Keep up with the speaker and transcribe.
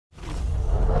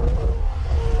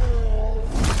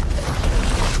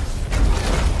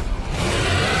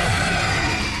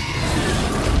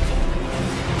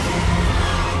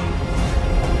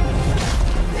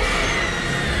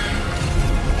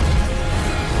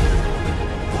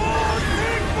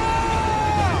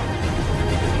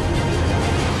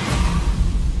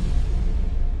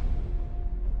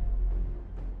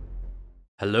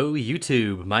Hello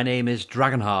YouTube, my name is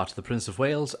Dragonheart, the Prince of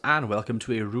Wales, and welcome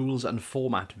to a rules and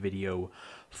format video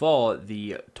for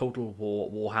the Total War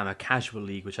Warhammer Casual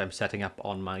League, which I'm setting up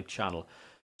on my channel.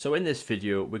 So in this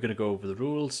video, we're going to go over the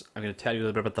rules, I'm going to tell you a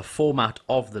little bit about the format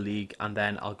of the league, and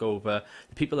then I'll go over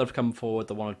the people that have come forward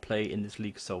that want to play in this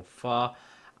league so far,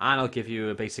 and I'll give you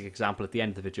a basic example at the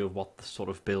end of the video of what the sort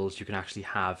of builds you can actually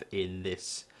have in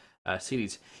this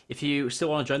series. If you still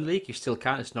want to join the league, you still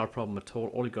can. It's not a problem at all.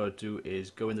 All you got to do is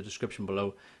go in the description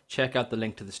below, check out the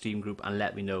link to the Steam group, and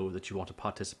let me know that you want to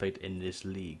participate in this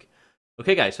league.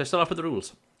 Okay guys, so let's start off with the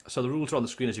rules. So the rules are on the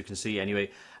screen as you can see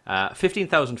anyway.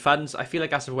 15,000 funds, I feel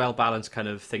like that's a well-balanced kind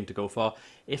of thing to go for.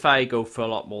 If I go for a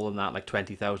lot more than that, like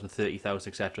 20,000,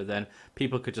 30,000, etc., then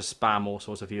people could just spam all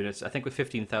sorts of units. I think with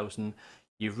 15,000,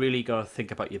 you've really got to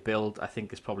think about your build. I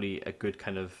think it's probably a good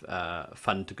kind of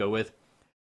fund to go with.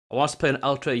 I want us to play an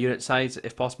ultra unit size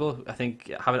if possible. I think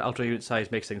having an ultra unit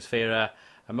size makes things fairer,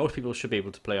 and most people should be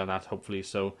able to play on that, hopefully.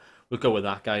 So we'll go with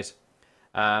that, guys.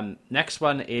 Next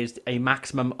one is a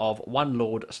maximum of one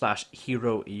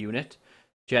Lord/Hero unit.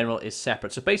 General is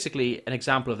separate. So basically, an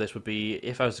example of this would be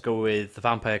if I was to go with the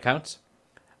vampire counts,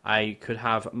 I could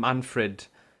have Manfred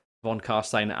von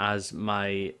Carstein as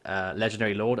my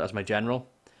legendary lord, as my general.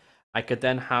 I could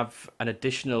then have an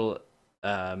additional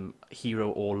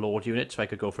hero or lord unit, so I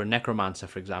could go for a necromancer,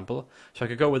 for example. So I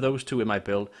could go with those two in my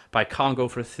build, but I can't go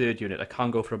for a third unit. I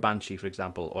can't go for a banshee, for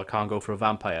example, or I can't go for a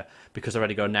vampire because I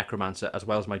already got a necromancer as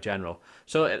well as my general.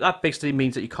 So that basically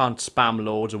means that you can't spam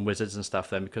lords and wizards and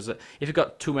stuff then, because if you've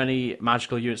got too many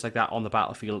magical units like that on the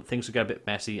battlefield, things will get a bit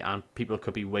messy and people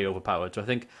could be way overpowered. So I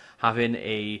think having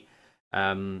a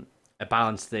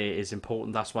balance there is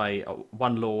important. That's why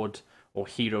one lord or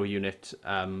hero unit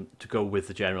to go with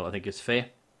the general, I think is fair.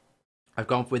 I've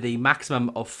gone with a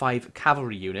maximum of 5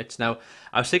 cavalry units. Now,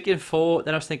 I was thinking 4,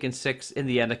 then I was thinking 6. In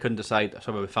the end, I couldn't decide,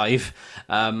 so I went with 5.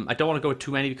 I don't want to go with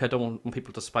too many because I don't want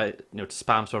people to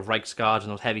spam sort of Reichsguards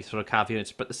and those heavy sort of cav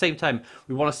units. But at the same time,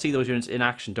 we want to see those units in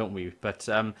action, don't we? But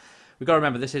we've got to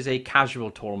remember, this is a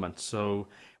casual tournament, so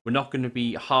we're not going to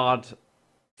be hard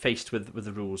faced with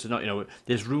the rules.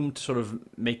 There's room to sort of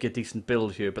make a decent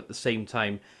build here, but at the same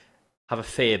time, have a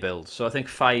fair build. So I think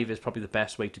 5 is probably the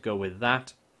best way to go with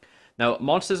that. Now,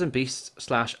 monsters and beasts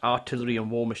 / artillery and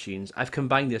war machines, I've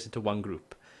combined this into one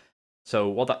group. So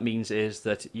what that means is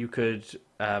that you can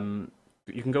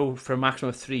go for a maximum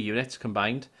of 3 units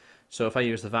combined. So if I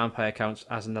use the vampire counts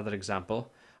as another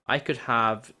example, I could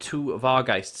have 2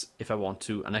 Vargeists if I want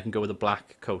to, and I can go with a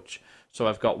black coach. So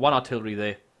I've got 1 artillery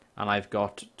there, and I've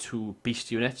got 2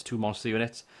 beast units, 2 monster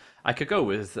units. I could go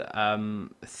with 3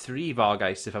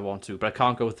 Vargeists if I want to, but I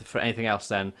can't go for anything else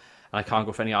then, and I can't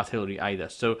go for any artillery either.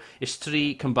 So it's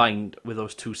 3 combined with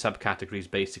those 2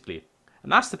 subcategories, basically.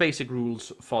 And that's the basic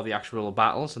rules for the actual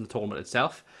battles and the tournament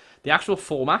itself. The actual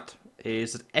format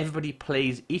is that everybody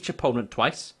plays each opponent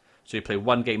twice. So you play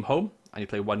 1 game home, and you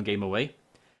play 1 game away.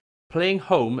 Playing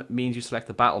home means you select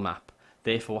the battle map,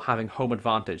 therefore having home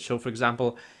advantage. So for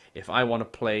example, if I want to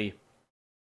play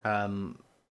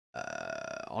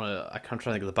I can't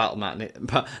try to think of the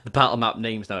battle map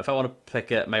names now. If I want to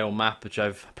pick my own map, which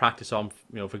I've practiced on,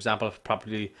 for example, I've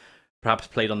perhaps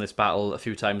played on this battle a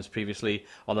few times previously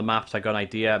on the maps. I got an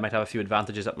idea. I might have a few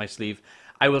advantages up my sleeve.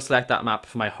 I will select that map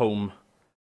for my home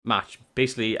match.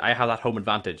 Basically, I have that home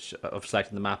advantage of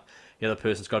selecting the map. The other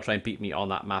person's got to try and beat me on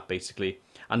that map, basically.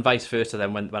 And vice versa,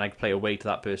 then when I play away to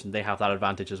that person, they have that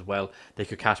advantage as well. They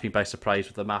could catch me by surprise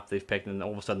with the map they've picked, and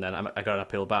all of a sudden then I got an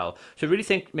uphill battle. So it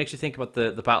really makes you think about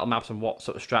the battle maps and what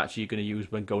sort of strategy you're going to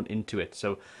use when going into it.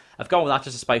 So I've gone with that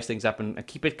just to spice things up and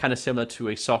keep it kind of similar to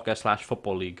a soccer /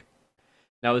 football league.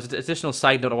 Now, there's an additional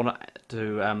side note I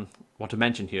want to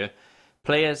mention here.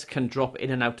 Players can drop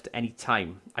in and out at any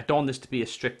time. I don't want this to be a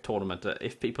strict tournament.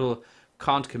 If people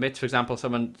can't commit, for example,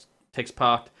 someone takes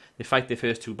part, they fight their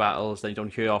first 2 battles, then you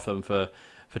don't hear off them for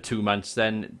 2 months,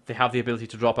 then they have the ability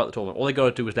to drop out the tournament. All they got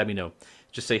to do is let me know.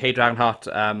 Just say, hey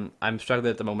Dragonheart, I'm struggling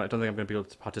at the moment, I don't think I'm going to be able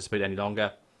to participate any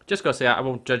longer. Just got to say, I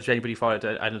won't judge anybody for it,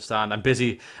 I understand, I'm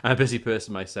a busy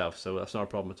person myself, so that's not a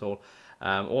problem at all.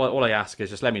 All I ask is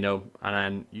just let me know, and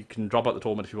then you can drop out the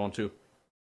tournament if you want to.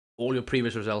 All your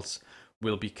previous results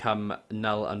will become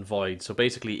null and void. So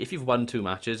basically, if you've won 2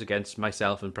 matches against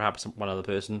myself and perhaps one other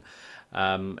person,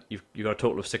 you've got a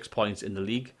total of 6 points in the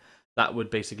league. That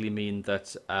would basically mean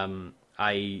that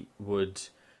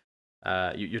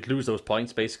you'd lose those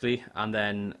points basically, and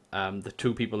then the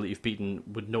 2 people that you've beaten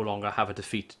would no longer have a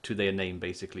defeat to their name,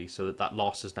 basically. So that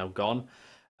loss is now gone.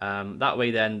 That way,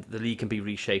 then the league can be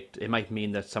reshaped. It might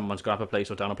mean that someone's got up a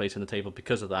place or down a place in the table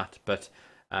because of that, but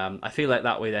I feel like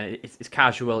that way then it's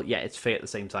casual, yet it's fair at the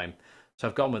same time. So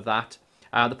I've gone with that.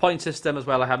 The point system as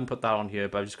well, I haven't put that on here,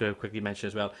 but I'm just going to quickly mention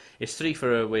as well. It's 3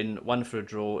 for a win, 1 for a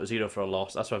draw, 0 for a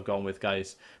loss. That's what I've gone with,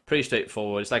 guys. Pretty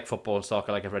straightforward. It's like football and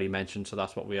soccer, like I've already mentioned, so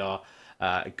that's what we are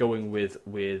going with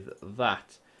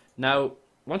that. Now,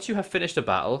 once you have finished a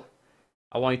battle,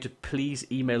 I want you to please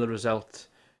email the result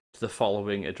to the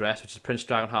following address, which is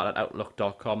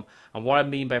princedragonheart@outlook.com. And what I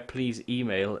mean by please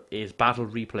email is battle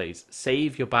replays.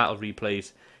 Save your battle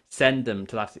replays, send them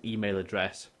to that email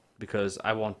address, because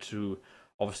I want to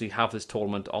obviously have this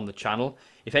tournament on the channel.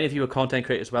 If any of you are content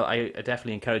creators as well, I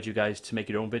definitely encourage you guys to make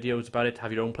your own videos about it,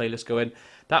 have your own playlist going.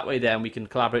 That way then we can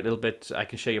collaborate a little bit. I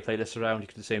can share your playlist around. You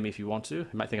can do the same if you want to. You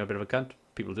might think I'm a bit of a cunt.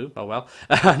 People do. Oh well.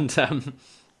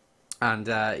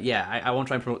 Yeah, I want to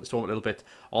try and promote this tournament a little bit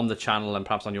on the channel and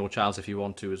perhaps on your channels if you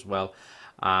want to as well.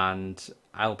 And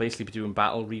I'll basically be doing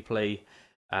battle replay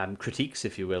critiques,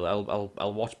 if you will.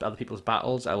 I'll watch other people's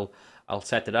battles. I'll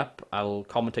set it up. I'll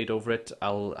commentate over it.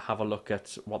 I'll have a look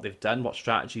at what they've done, what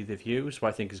strategy they've used, what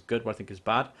I think is good, what I think is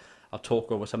bad. I'll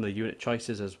talk over some of the unit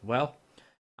choices as well.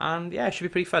 And yeah, it should be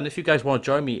pretty fun. If you guys want to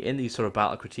join me in these sort of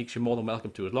battle critiques, you're more than welcome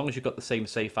to. As long as you've got the same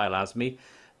save file as me,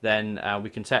 then we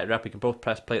can set it up. We can both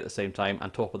press play at the same time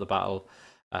and talk about the battle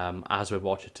as we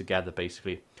watch it together,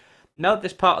 basically. Now that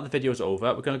this part of the video is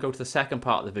over, we're going to go to the second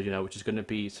part of the video now, which is going to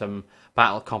be some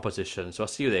battle composition. So I'll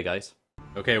see you there, guys.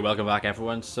 Okay, welcome back,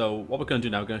 everyone. So what we're going to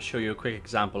do now, we're going to show you a quick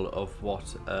example of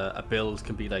what a build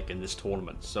can be like in this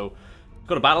tournament. So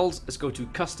go to battles, let's go to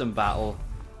custom battle,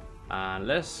 and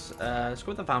let's go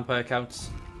with the vampire counts.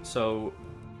 So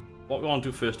what we want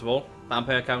to do first of all,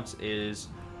 vampire counts is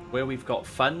where we've got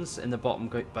funds in the bottom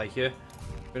by here.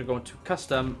 We're going to go into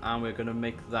custom and we're going to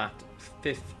make that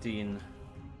 15,000,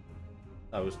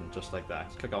 just like that.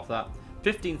 Click off that.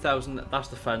 15,000, that's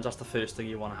the funds, that's the first thing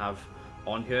you want to have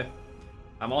on here.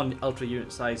 I'm on ultra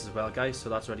unit size as well, guys, so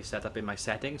that's already set up in my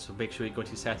settings. So make sure you go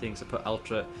to settings and put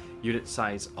ultra unit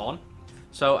size on.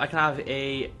 So I can have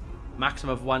a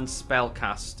maximum of 1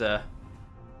 spellcaster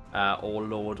or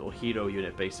lord or hero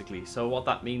unit, basically. So what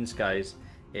that means, guys,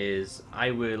 is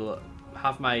I will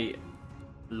have my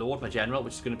lord, my general,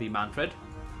 which is going to be Manfred.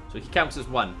 So he counts as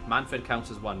 1. Manfred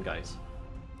counts as 1, guys.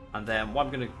 And then what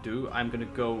I'm going to do, I'm going to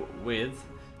go with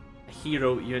a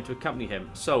hero unit to accompany him.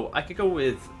 So I could go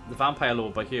with the vampire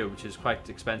lord by here, which is quite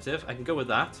expensive. I can go with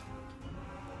that.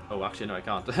 Oh, actually, no, I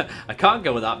can't. I can't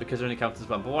go with that because it only counts as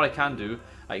 1. But what I can do,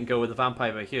 I can go with the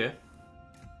vampire by here.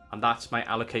 And that's my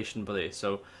allocation by there.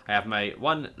 So I have my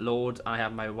 1 lord and I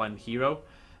have my 1 hero.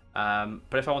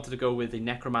 But if I wanted to go with the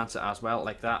necromancer as well,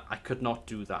 like that, I could not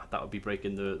do that. That would be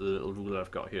breaking the little rule that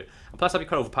I've got here. And plus, I'd be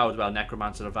quite overpowered as well.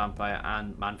 Necromancer, a vampire,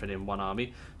 and Manfred in 1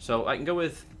 army. So I can go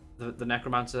with the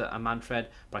necromancer and Manfred,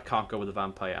 but I can't go with the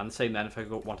vampire. And the same then, if I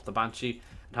wanted the banshee,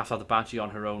 I'd have to have the banshee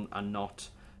on her own and not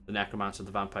the necromancer,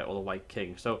 the vampire, or the white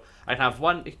king. So I'd have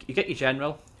 1. You get your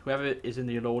general, whoever is in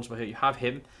your lords by here, you have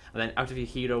him, and then out of your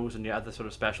heroes and your other sort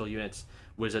of special units,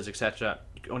 wizards, etc.,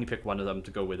 you can only pick 1 of them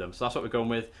to go with them. So that's what we're going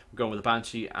with. We're going with the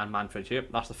banshee and Manfred here.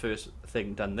 That's the first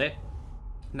thing done there.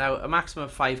 Now, a maximum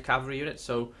of 5 cavalry units.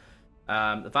 So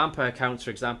the vampire counts, for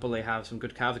example, they have some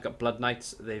good cav. They've got blood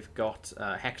knights. They've got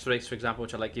hex race, for example,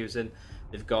 which I like using.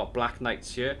 They've got black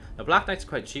knights here. Now, black knights are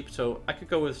quite cheap, so I could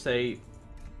go with, say,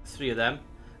 3 of them.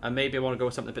 And maybe I want to go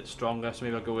with something a bit stronger, so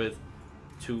maybe I'll go with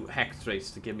 2 hex race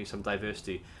to give me some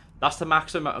diversity. That's the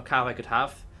maximum amount of cav I could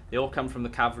have. They all come from the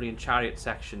cavalry and chariot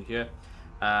section here.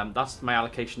 That's my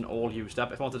allocation all used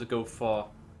up. If I wanted to go for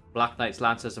black knights,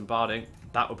 lancers, and barding,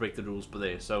 that would break the rules by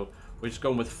there. So we're just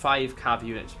going with 5 cav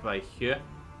units by here.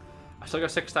 I still got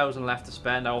 6,000 left to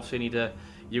spend. I also need to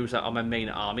use that on my main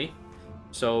army.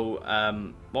 So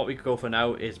what we could go for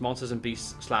now is monsters and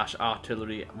beasts /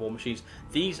 artillery, war machines.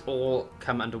 These all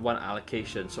come under 1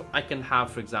 allocation. So I can have,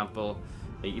 for example,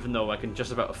 even though I can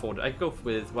just about afford it, I could go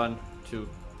with 1, 2,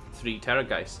 3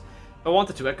 Terrorgeists. If I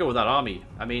wanted to, I'd go with that army.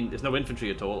 I mean, there's no infantry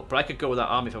at all, but I could go with that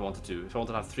army if I wanted to. If I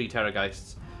wanted to have 3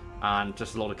 Terrorgeists and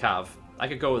just a load of cav, I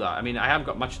could go with that. I mean, I haven't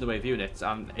got much in the way of units,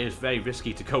 and it is very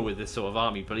risky to go with this sort of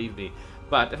army, believe me.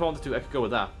 But if I wanted to, I could go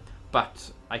with that.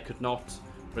 But I could not,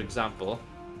 for example,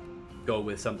 go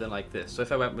with something like this. So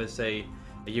if I went with, say,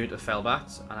 a unit of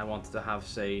Felbats, and I wanted to have,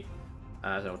 say,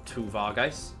 I don't know, 2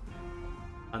 Vargeists,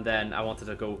 and then I wanted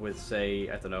to go with, say,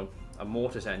 I don't know, a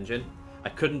Mortis engine, I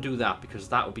couldn't do that because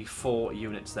that would be 4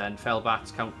 units then.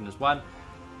 Felbats counting as 1,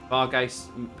 Vargeists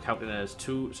counting as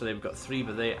 2, so they've got 3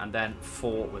 with it, and then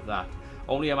 4 with that.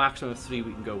 Only a maximum of 3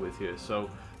 we can go with here. So,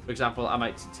 for example, I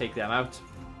might take them out,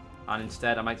 and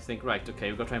instead I might think, right, okay,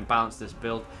 we've got to try and balance this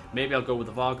build. Maybe I'll go with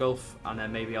the Vargulf, and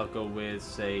then maybe I'll go with,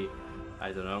 say,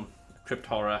 I don't know, a Crypt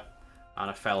Horror and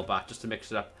a Felbat, just to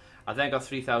mix it up. I then got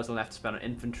 3,000 left to spend on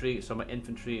infantry, so my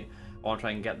infantry, I want to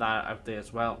try and get that out there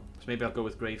as well. So maybe I'll go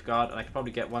with Graveguard, and I could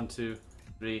probably get 1, 2,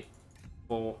 3,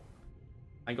 4.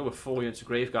 I can go with 4 units of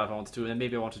Graveguard if I wanted to, and then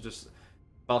maybe I want to just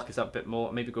bulk it up a bit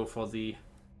more. Maybe go for the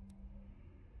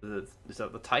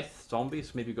Tithe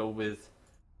zombies. Maybe go with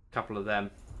a couple of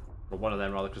them, or one of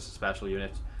them rather, because it's a special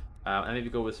unit, and maybe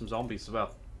go with some zombies as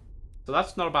well. So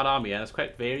that's not a bad army, and it's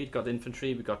quite varied. We've got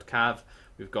infantry, we've got cav,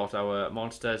 we've got our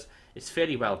monsters. It's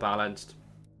fairly well balanced.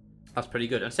 That's pretty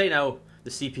good. And say now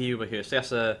the CPU over here. Say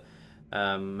that's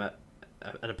an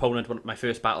opponent, my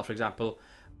first battle, for example.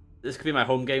 This could be my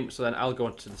home game, so then I'll go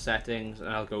into the settings and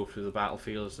I'll go through the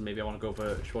battlefields, and maybe I want to go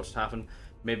for Schwarzhafen,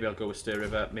 maybe I'll go with Stir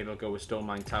River, maybe I'll go with Stone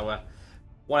Mine Tower.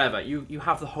 Whatever, you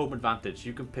have the home advantage.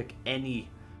 You can pick any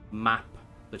map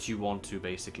that you want to,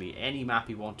 basically. Any map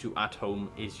you want to at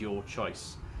home is your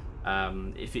choice.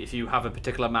 If you have a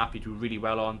particular map you do really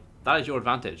well on, that is your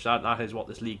advantage. That is what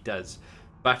this league does.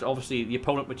 But obviously the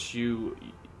opponent which you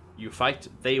fight,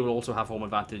 they will also have home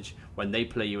advantage when they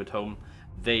play you at home.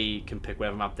 They can pick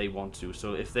whatever map they want to.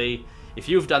 So if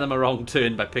you've done them a wrong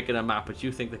turn by picking a map which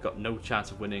you think they've got no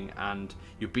chance of winning, and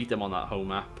you beat them on that home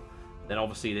map, then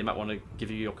obviously they might want to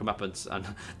give you your comeuppance, and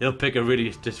they'll pick a really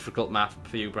difficult map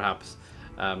for you perhaps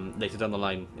later down the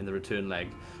line in the return leg.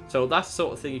 So that's the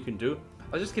sort of thing you can do.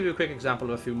 I'll just give you a quick example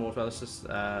of a few more as well. Let's just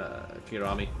clear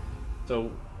army.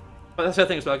 So, but that's the other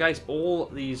thing as well, guys. All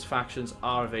these factions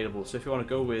are available. So if you want to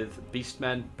go with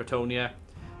Beastmen, Bretonia, if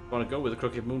you want to go with the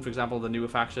Crooked Moon, for example, the newer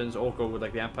factions, or go with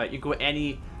like the Empire, you can go with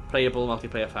any playable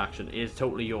multiplayer faction. It is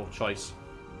totally your choice.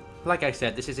 Like I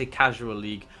said, this is a casual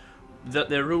league.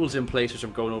 There are rules in place which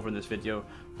I'm going over in this video,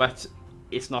 but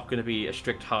it's not going to be a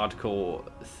strict hardcore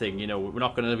thing. You know, we're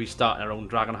not going to be starting our own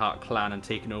Dragonheart clan and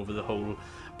taking over the whole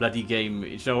bloody game.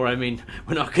 You know what I mean?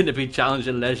 We're not going to be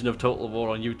challenging Legend of Total War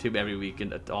on YouTube every week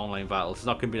in online battles. It's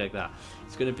not going to be like that.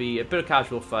 It's going to be a bit of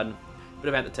casual fun, a bit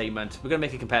of entertainment. We're going to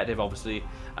make it competitive, obviously.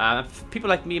 People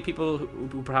like me and people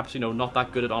who perhaps, you know, not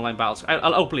that good at online battles.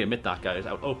 I'll openly admit that, guys.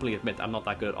 I'll openly admit I'm not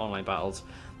that good at online battles.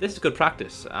 This is good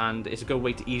practice, and it's a good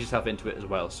way to ease yourself into it as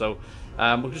well. So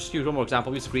we'll just use one more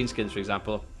example. We'll use greenskins, for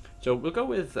example. So we'll go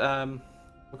with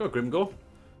Grimgore.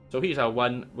 So he's our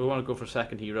one. We want to go for a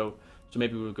second hero. So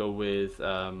maybe we'll go with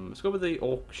let's go with the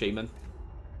Orc Shaman.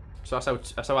 So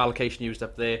that's our allocation used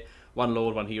up there. One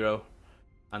Lord, one hero,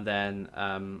 and then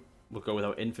we'll go with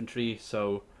our infantry.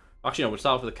 So actually, no, we'll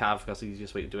start off with the Cav because that's the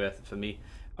easiest way to do it for me.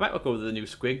 I might go with the new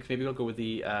Squig. Maybe we'll go with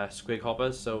the Squig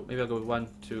Hoppers. So maybe I'll go with 1,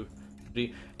 2,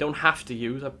 3. Don't have to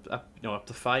use up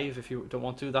to 5 if you don't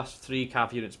want to. That's 3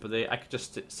 Cav units per day. I could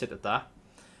just sit at that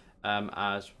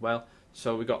as well.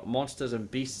 So we got monsters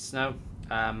and beasts now.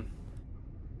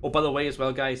 Oh, by the way, as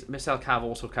well, guys, Missile Cav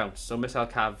also counts. So Missile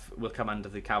Cav will come under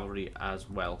the cavalry as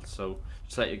well. So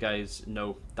just to let you guys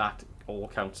know, that all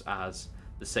counts as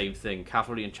the same thing.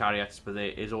 Cavalry and chariots, but there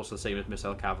is also the same as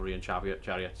Missile Cavalry and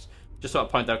chariots. Just sort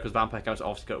of point out, because Vampire counts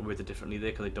obviously got worded differently there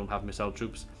because they don't have missile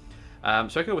troops. So I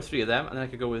could go with 3 of them, and then I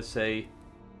could go with, say,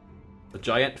 the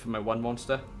Giant for my one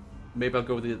monster. Maybe I'll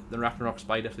go with the Ragnarok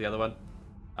Spider for the other one.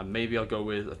 And maybe I'll go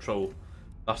with a Troll.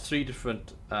 That's 3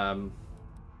 different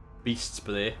beasts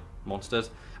per there,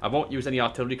 monsters. I won't use any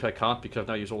artillery because I can't, because I've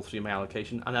now used all 3 of my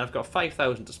allocation. And then I've got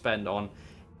 5,000 to spend on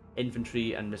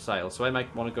infantry and missiles. So I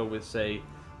might want to go with, say,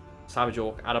 Savage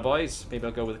Orc Attaboys. Maybe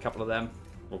I'll go with a couple of them.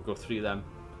 Or go 3 of them.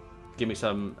 Give me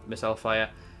some missile fire.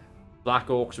 Black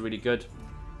Orcs are really good.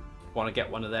 Want to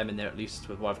get one of them in there at least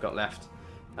with what I've got left.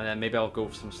 And then maybe I'll go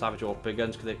for some Savage Orc big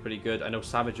guns because they're pretty good. I know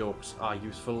Savage Orcs are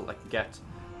useful. I can get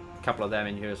a couple of them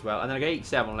in here as well. And then I got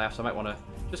 87 left, so I might want to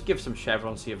just give some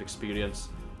chevroncy of experience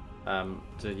to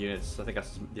the units. I think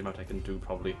that's the amount I can do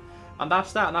probably. And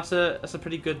that's that. And that's a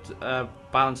pretty good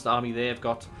balanced army there.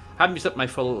 I haven't used up my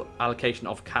full allocation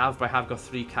of Cav, but I have got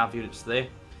 3 Cav units there.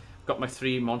 Got my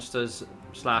 3 monsters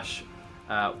slash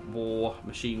war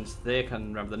machines there, can't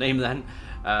remember the name then.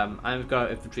 And I've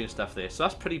got infantry and stuff there. So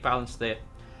that's pretty balanced there.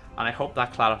 And I hope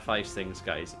that clarifies things,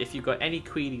 guys. If you've got any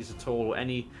queries at all, or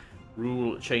any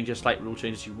rule changes, slight rule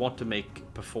changes you want to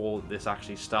make before this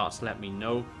actually starts, let me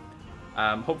know.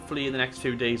 Hopefully in the next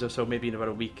few days or so, maybe in about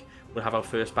a week, we'll have our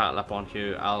first battle up on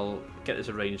here. I'll get this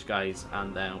arranged, guys,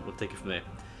 and then we'll take it from there.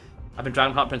 I've been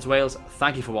Dragonheart, Prince of Wales.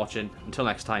 Thank you for watching. Until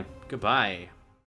next time, goodbye.